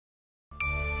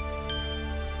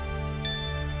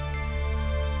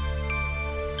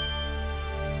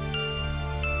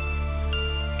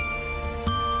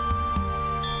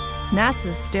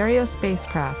NASA's Stereo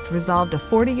spacecraft resolved a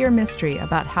 40-year mystery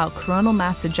about how coronal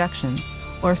mass ejections,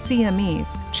 or CMEs,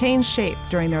 change shape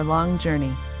during their long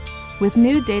journey. With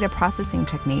new data processing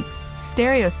techniques,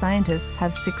 Stereo scientists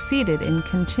have succeeded in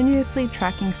continuously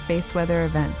tracking space weather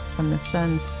events from the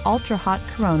Sun's ultra-hot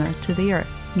corona to the Earth,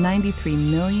 93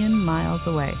 million miles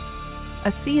away.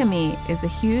 A CME is a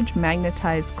huge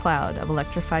magnetized cloud of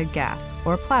electrified gas,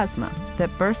 or plasma,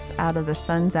 that bursts out of the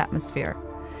Sun's atmosphere.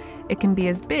 It can be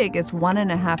as big as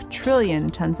 1.5 trillion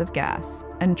tons of gas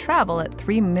and travel at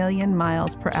 3 million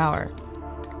miles per hour.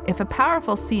 If a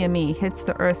powerful CME hits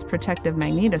the Earth's protective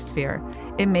magnetosphere,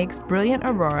 it makes brilliant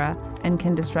aurora and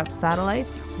can disrupt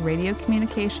satellites, radio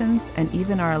communications, and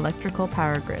even our electrical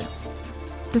power grids.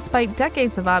 Despite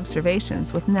decades of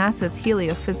observations with NASA's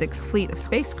heliophysics fleet of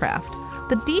spacecraft,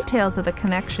 the details of the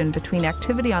connection between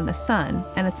activity on the Sun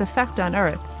and its effect on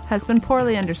Earth has been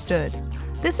poorly understood.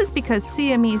 This is because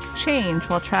CMEs change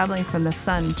while traveling from the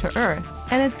Sun to Earth,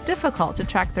 and it's difficult to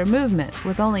track their movement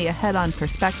with only a head-on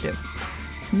perspective.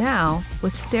 Now,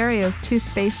 with Stereo's 2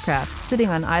 spacecraft sitting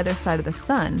on either side of the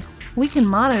Sun, we can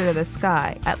monitor the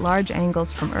sky at large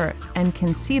angles from Earth and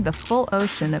can see the full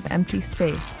ocean of empty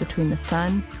space between the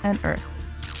Sun and Earth.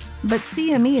 But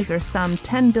CMEs are some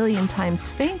 10 billion times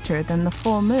fainter than the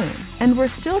full moon, and were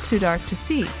still too dark to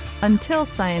see until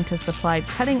scientists applied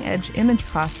cutting-edge image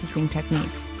processing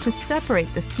techniques to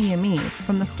separate the CMEs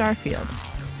from the starfield.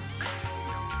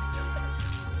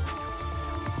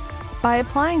 By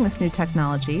applying this new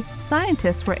technology,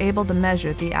 scientists were able to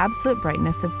measure the absolute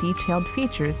brightness of detailed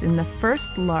features in the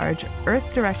first large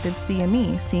Earth-directed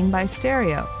CME seen by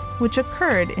Stereo, which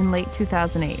occurred in late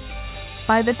 2008.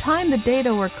 By the time the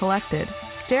data were collected,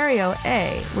 Stereo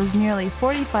A was nearly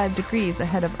 45 degrees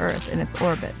ahead of Earth in its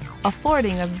orbit,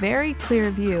 affording a very clear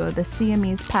view of the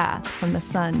CME's path from the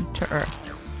Sun to Earth.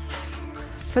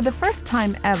 For the first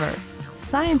time ever,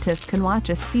 scientists can watch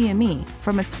a CME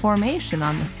from its formation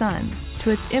on the Sun to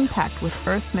its impact with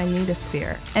Earth's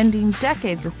magnetosphere, ending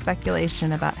decades of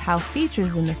speculation about how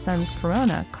features in the Sun's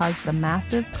corona cause the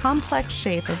massive, complex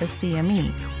shape of a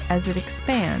CME as it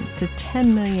expands to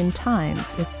 10 million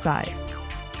times its size.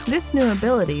 This new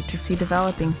ability to see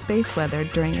developing space weather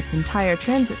during its entire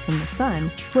transit from the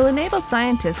Sun will enable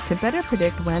scientists to better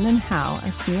predict when and how a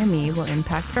CME will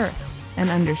impact Earth, and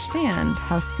understand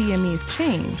how CMEs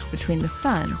change between the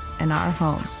Sun and our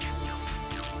home.